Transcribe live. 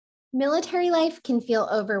Military life can feel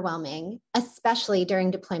overwhelming, especially during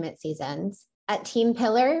deployment seasons. At Team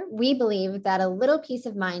Pillar, we believe that a little peace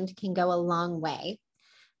of mind can go a long way.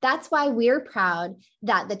 That's why we're proud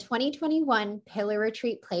that the 2021 Pillar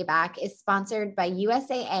Retreat Playback is sponsored by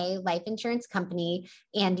USAA Life Insurance Company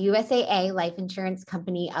and USAA Life Insurance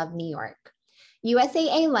Company of New York.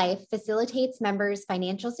 USAA Life facilitates members'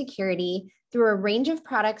 financial security through a range of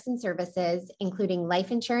products and services, including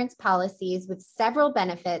life insurance policies with several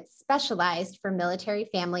benefits specialized for military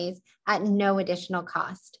families at no additional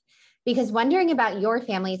cost. Because wondering about your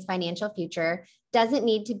family's financial future doesn't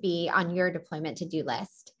need to be on your deployment to-do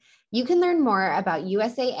list. You can learn more about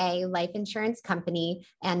USAA Life Insurance Company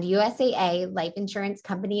and USAA Life Insurance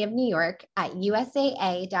Company of New York at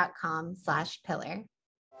usaa.com/pillar.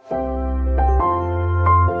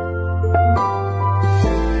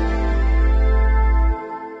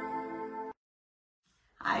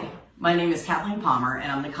 Hi, my name is Kathleen Palmer,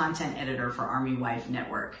 and I'm the content editor for Army Wife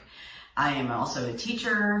Network. I am also a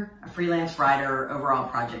teacher, a freelance writer, overall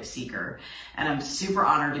project seeker, and I'm super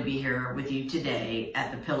honored to be here with you today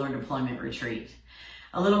at the Pillar Deployment Retreat.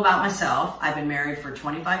 A little about myself. I've been married for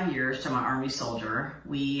 25 years to my Army soldier.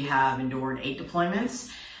 We have endured 8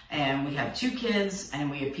 deployments, and we have 2 kids,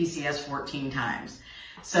 and we have PCS 14 times.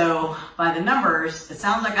 So by the numbers, it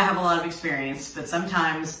sounds like I have a lot of experience, but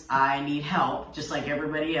sometimes I need help, just like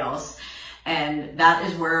everybody else. And that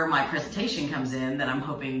is where my presentation comes in that I'm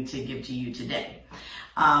hoping to give to you today.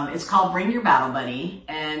 It's called Bring Your Battle Buddy,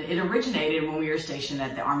 and it originated when we were stationed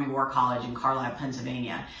at the Army War College in Carlisle,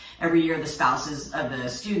 Pennsylvania. Every year the spouses of the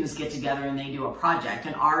students get together and they do a project,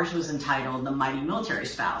 and ours was entitled The Mighty Military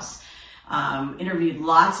Spouse. Interviewed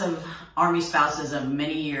lots of Army spouses of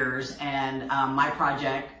many years, and my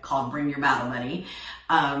project called Bring Your Battle Buddy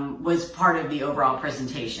was part of the overall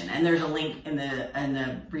presentation. And there's a link in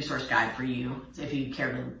the resource guide for you if you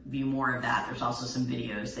care to view more of that. There's also some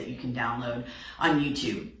videos that you can download on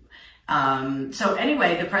YouTube. So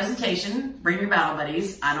anyway, the presentation, Bring Your Battle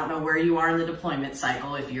Buddies. I don't know where you are in the deployment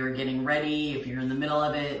cycle, if you're getting ready, if you're in the middle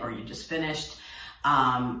of it, or you just finished.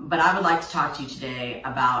 But I would like to talk to you today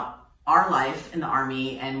about our life in the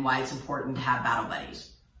Army and why it's important to have battle buddies.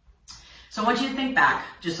 So I want you to think back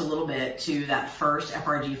just a little bit to that first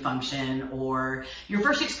FRG function or your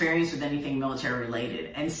first experience with anything military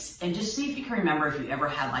related, and just see if you can remember if you ever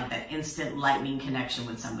had like that instant lightning connection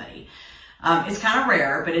with somebody. It's kind of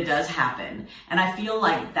rare, but it does happen. And I feel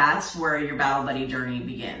like that's where your battle buddy journey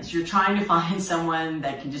begins. You're trying to find someone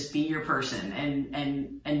that can just be your person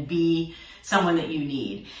and be someone that you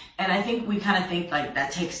need. And I think we kind of think like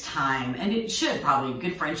that takes time, and it should probably.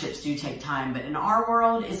 Good friendships do take time, but in our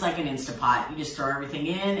world, it's like an Instapot. You just throw everything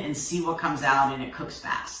in and see what comes out, and it cooks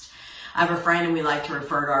fast. I have a friend, and we like to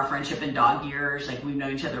refer to our friendship in dog years. Like, we've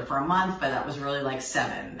known each other for a month, but that was really like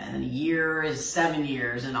 7. And then a year is 7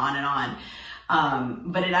 years, and on and on.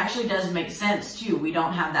 But it actually does make sense too. We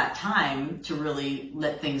don't have that time to really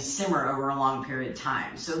let things simmer over a long period of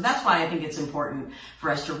time. So that's why I think it's important for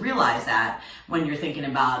us to realize that when you're thinking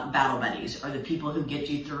about battle buddies, or the people who get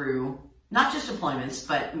you through not just deployments,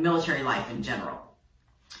 but military life in general.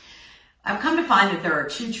 I've come to find that there are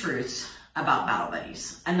 2 truths about battle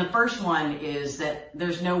buddies. And the first one is that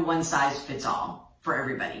there's no one size fits all for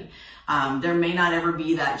everybody. There may not ever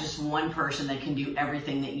be that just one person that can do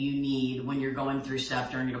everything that you need when you're going through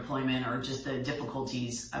stuff during a deployment or just the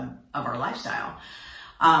difficulties of our lifestyle.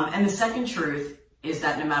 And the second truth is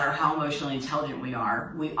that no matter how emotionally intelligent we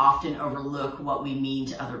are, we often overlook what we mean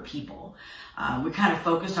to other people. We kind of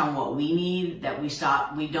focus on what we need, that we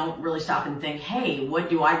don't really stop and think, hey, what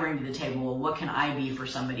do I bring to the table? What can I be for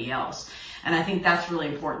somebody else? And I think that's really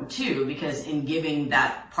important too, because in giving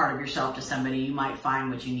that part of yourself to somebody, you might find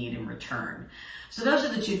what you need in return. So those are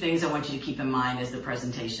the 2 things I want you to keep in mind as the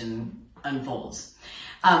presentation unfolds.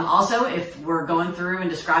 Also, if we're going through and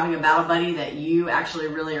describing a battle buddy that you actually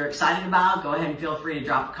really are excited about, go ahead and feel free to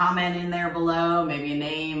drop a comment in there below, maybe a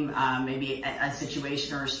name, maybe a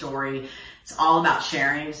situation or a story. It's all about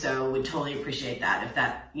sharing, so we'd totally appreciate that if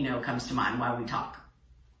that, comes to mind while we talk.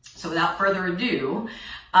 So without further ado,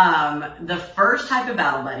 the first type of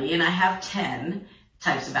battle buddy, and I have 10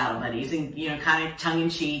 types of battle buddies, and kind of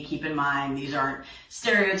tongue-in-cheek, keep in mind these aren't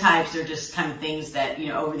stereotypes, they're just kind of things that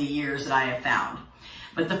over the years that I have found.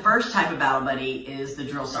 But the first type of battle buddy is the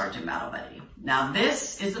drill sergeant battle buddy. Now,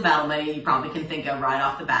 this is the battle buddy you probably can think of right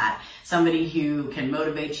off the bat. Somebody who can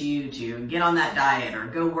motivate you to get on that diet or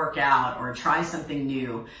go work out or try something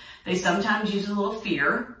new. They sometimes use a little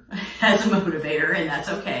fear as a motivator, and that's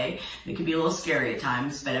okay. It can be a little scary at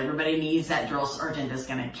times, but everybody needs that drill sergeant that's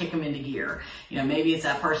going to kick them into gear. You know, maybe it's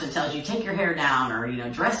that person that tells you, take your hair down, or, you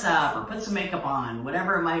know, dress up, or put some makeup on,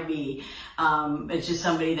 whatever it might be. It's just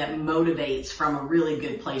somebody that motivates from a really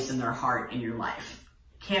good place in their heart in your life.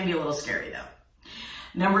 Can be a little scary though.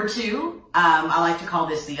 Number 2, I like to call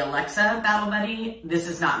this the Alexa battle buddy. This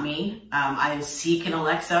is not me. I seek an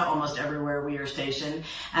Alexa almost everywhere we are stationed,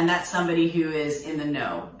 and that's somebody who is in the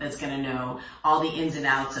know, that's going to know all the ins and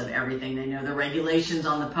outs of everything. They know the regulations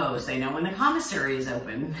on the post. They know when the commissary is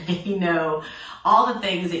open. They know all the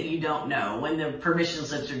things that you don't know, when the permission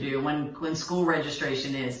slips are due, when school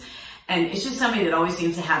registration is. And it's just somebody that always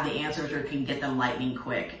seems to have the answers or can get them lightning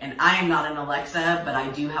quick. And I am not an Alexa, but I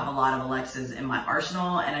do have a lot of Alexas in my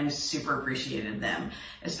arsenal, and I'm super appreciative of them.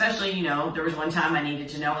 Especially, you know, there was one time I needed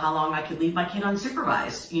to know how long I could leave my kid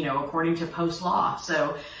unsupervised, you know, according to post law.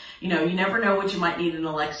 So, you know, you never know what you might need an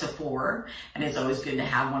Alexa for, and it's always good to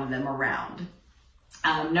have one of them around.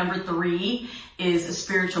 Number 3 is a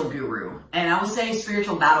spiritual guru. And I would say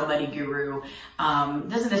spiritual battle buddy guru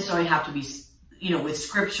doesn't necessarily have to be, you know, with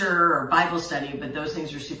scripture or Bible study, but those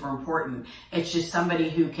things are super important. It's just somebody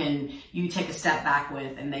who you take a step back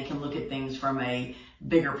with, and they can look at things from a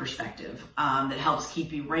bigger perspective, that helps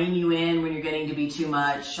rein you in when you're getting to be too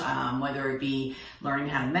much, whether it be learning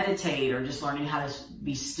how to meditate or just learning how to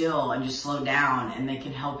be still and just slow down, and they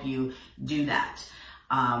can help you do that.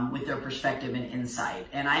 With their perspective and insight.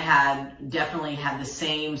 And I definitely had the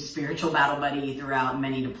same spiritual battle buddy throughout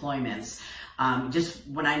many deployments. Just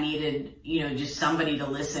when I needed, you know, just somebody to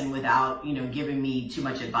listen without, you know, giving me too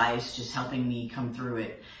much advice, just helping me come through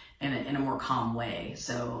it in a more calm way.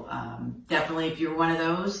 So definitely, if you're one of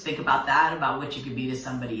those, think about that, about what you could be to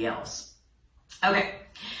somebody else. Okay.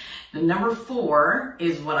 The number 4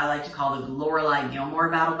 is what I like to call the Lorelai Gilmore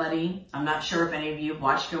battle buddy. I'm not sure if any of you have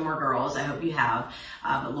watched Gilmore Girls. I hope you have.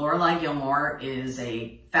 But Lorelai Gilmore is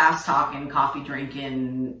a fast-talking,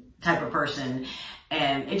 coffee-drinking type of person.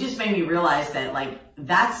 And it just made me realize that, like,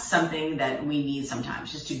 that's something that we need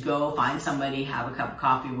sometimes, just to go find somebody, have a cup of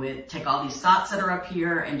coffee with, take all these thoughts that are up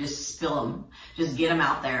here and just spill them, just get them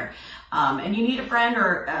out there. And you need a friend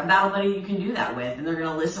or a battle buddy you can do that with, and they're going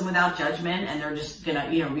to listen without judgment, and they're just going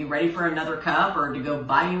to, you know, be ready for another cup or to go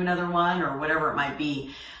buy you another one or whatever it might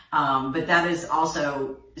be. But that is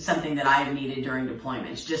also something that I've needed during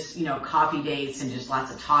deployments, just, you know, coffee dates and just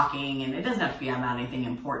lots of talking. And it doesn't have to be about anything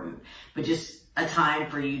important, but just a time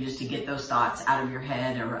for you just to get those thoughts out of your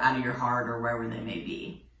head or out of your heart or wherever they may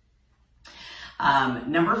be.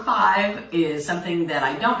 Number 5 is something that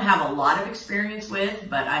I don't have a lot of experience with,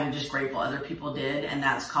 but I'm just grateful other people did, and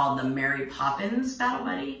that's called the Mary Poppins battle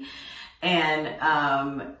buddy.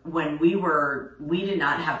 And when we did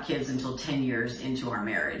not have kids until 10 years into our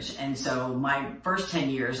marriage. And so my first 10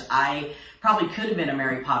 years, I probably could have been a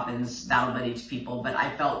Mary Poppins battle buddy to people, but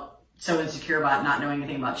I felt so insecure about not knowing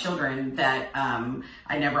anything about children that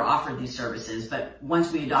I never offered these services. But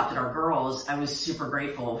once we adopted our girls, I was super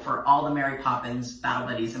grateful for all the Mary Poppins battle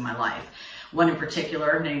buddies in my life. One in particular,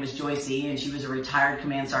 her name was Joycey, and she was a retired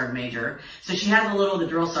command sergeant major. So she had a little of the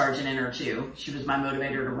drill sergeant in her too. She was my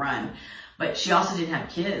motivator to run. But she also didn't have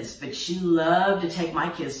kids, but she loved to take my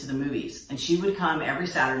kids to the movies. And she would come every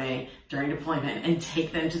Saturday during deployment and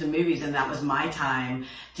take them to the movies. And that was my time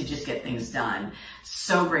to just get things done.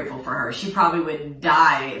 So grateful for her. She probably would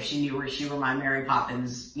die if she knew she were my Mary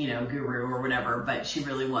Poppins, you know, guru or whatever, but she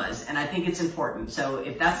really was. And I think it's important. So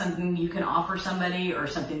if that's something you can offer somebody or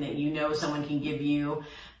something that you know someone can give you,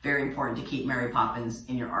 very important to keep Mary Poppins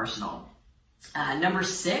in your arsenal. Number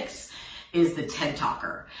 6 is the TED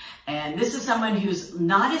Talker. And this is someone who's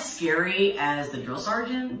not as scary as the drill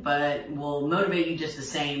sergeant, but will motivate you just the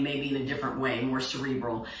same, maybe in a different way, more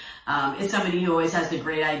cerebral. It's somebody who always has the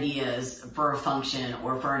great ideas for a function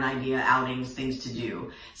or for an idea, outings, things to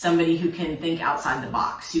do. Somebody who can think outside the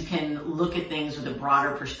box, who can look at things with a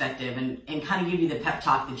broader perspective and kind of give you the pep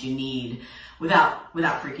talk that you need without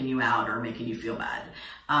freaking you out or making you feel bad.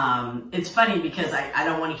 It's funny because I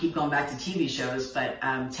don't want to keep going back to TV shows, but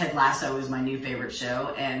Ted Lasso is my new favorite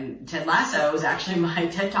show, and Ted Lasso is actually my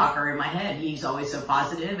TED Talker in my head. He's always so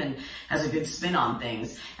positive and has a good spin on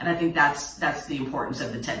things, and I think that's the importance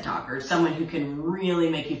of the TED Talker. Someone who can really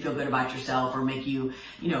make you feel good about yourself or make you,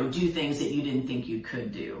 you know, do things that you didn't think you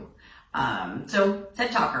could do. So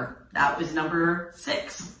TED Talker, that was number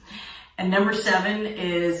 6. And number 7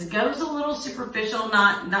 goes a little superficial,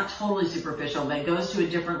 not totally superficial, but it goes to a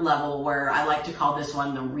different level, where I like to call this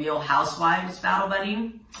one the Real Housewives Battle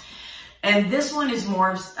Buddy. And this one is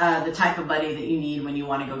more of the type of buddy that you need when you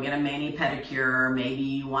want to go get a mani-pedicure, maybe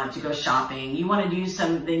you want to go shopping, you want to do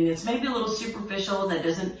something that's maybe a little superficial, that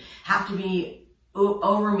doesn't have to be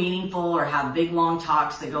over meaningful or have big long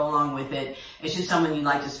talks that go along with it. It's just someone you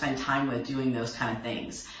like to spend time with doing those kind of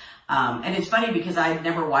things. And it's funny because I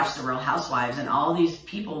never watched The Real Housewives, and all these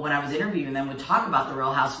people, when I was interviewing them, would talk about The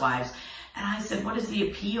Real Housewives. And I said, what is the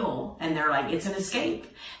appeal? And they're like, it's an escape.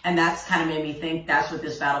 And that's kind of made me think that's what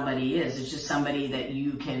this battle buddy is. It's just somebody that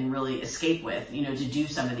you can really escape with, to do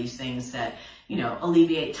some of these things that,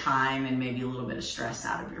 alleviate time and maybe a little bit of stress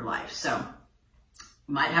out of your life. So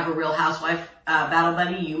you might have a Real Housewife battle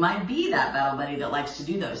buddy. You might be that battle buddy that likes to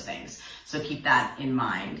do those things. So keep that in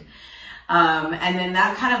mind. And then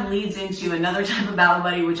that kind of leads into another type of battle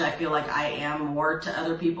buddy, which I feel like I am more to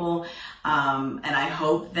other people. And I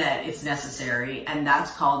hope that it's necessary. And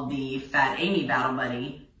that's called the Fat Amy battle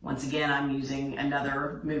buddy. Once again, I'm using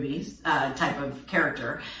another movie type of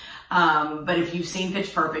character. But if you've seen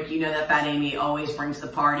Pitch Perfect, you know that Fat Amy always brings the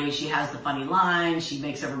party. She has the funny lines. She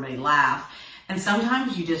makes everybody laugh. And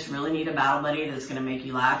sometimes you just really need a battle buddy that's going to make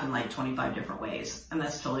you laugh in like 25 different ways. And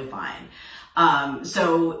that's totally fine.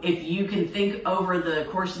 So if you can think over the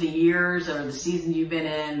course of the years or the season you've been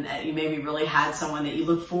in, you maybe really had someone that you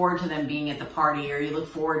look forward to them being at the party, or you look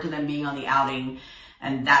forward to them being on the outing.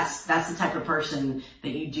 And that's the type of person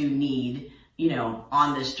that you do need,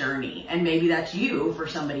 on this journey. And maybe that's you for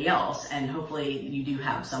somebody else. And hopefully you do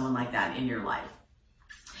have someone like that in your life.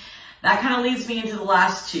 That kind of leads me into the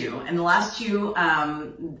last two. And the last two,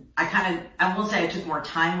 I won't say I took more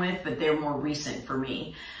time with, but they're more recent for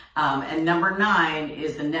me. And number 9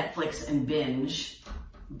 is the Netflix and binge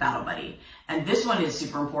battle buddy. And this one is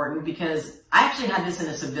super important because I actually had this in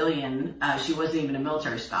a civilian. She wasn't even a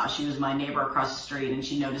military spouse. She was my neighbor across the street, and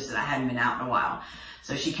she noticed that I hadn't been out in a while.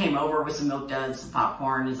 So she came over with some Milk Duds, some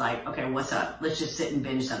popcorn, and is like, okay, what's up? Let's just sit and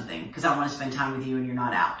binge something because I want to spend time with you and you're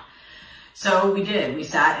not out. So we did. We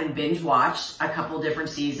sat and binge watched a couple different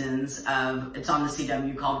seasons of, it's on the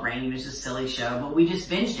CW called Rain. It's just a silly show, but we just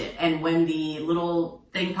binged it. And when the little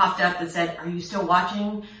thing popped up that said, are you still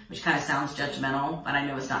watching? Which kind of sounds judgmental, but I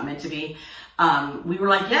know it's not meant to be. We were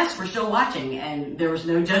like, yes, we're still watching. And there was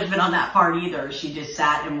no judgment on that part either. She just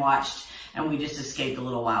sat and watched, and we just escaped a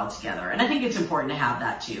little while together. And I think it's important to have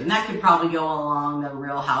that too. And that could probably go along the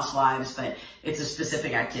Real Housewives, but it's a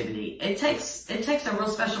specific activity. It takes a real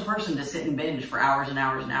special person to sit and binge for hours and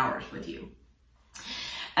hours and hours with you.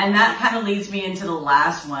 And that kind of leads me into the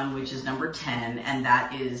last one, which is number 10, and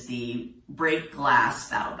that is the break glass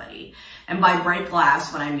battle buddy. And by break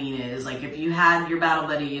glass, what I mean is, like, if you had your battle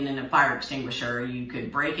buddy in a fire extinguisher, you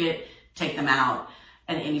could break it, take them out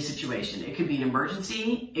in any situation. It could be an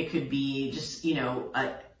emergency. It could be just,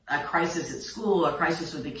 a crisis at school, a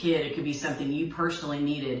crisis with a kid. It could be something you personally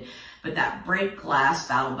needed. But that break glass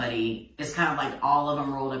battle buddy is kind of like all of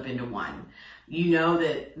them rolled up into one. You know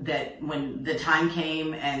that when the time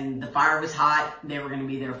came and the fire was hot, they were going to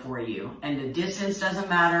be there for you. And the distance doesn't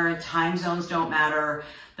matter. Time zones don't matter.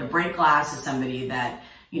 The break glass is somebody that,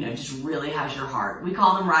 just really has your heart. We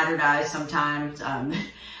call them ride or die sometimes.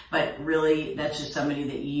 But really, that's just somebody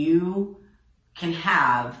that you can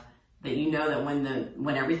have, that you know that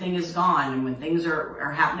when everything is gone and when things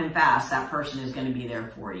are happening fast, that person is going to be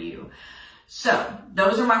there for you. So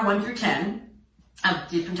those are my 1 through 10 of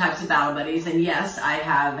different types of battle buddies. And yes, I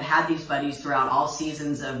have had these buddies throughout all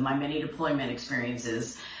seasons of my many deployment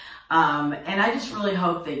experiences. And I just really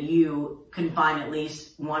hope that you can find at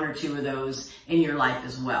least 1 or 2 of those in your life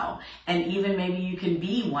as well. And even maybe you can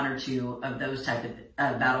be 1 or 2 of those type of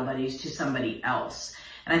battle buddies to somebody else.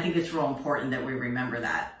 And I think it's real important that we remember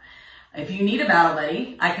that. If you need a battle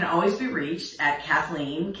buddy, I can always be reached at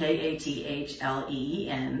Kathleen,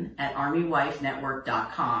 Kathleen, at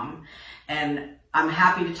armywifenetwork.com. And I'm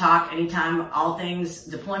happy to talk anytime, all things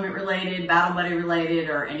deployment related, battle buddy related,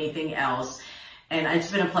 or anything else. And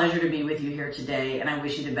it's been a pleasure to be with you here today, and I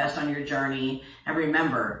wish you the best on your journey. And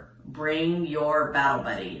remember, bring your battle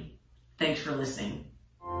buddy. Thanks for listening.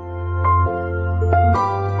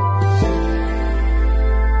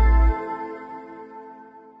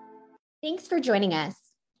 Thanks for joining us.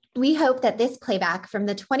 We hope that this playback from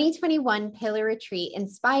the 2021 Pillar Retreat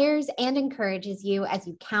inspires and encourages you as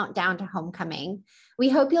you count down to homecoming. We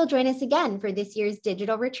hope you'll join us again for this year's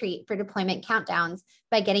digital retreat for deployment countdowns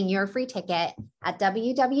by getting your free ticket at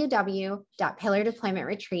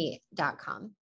www.pillardeploymentretreat.com.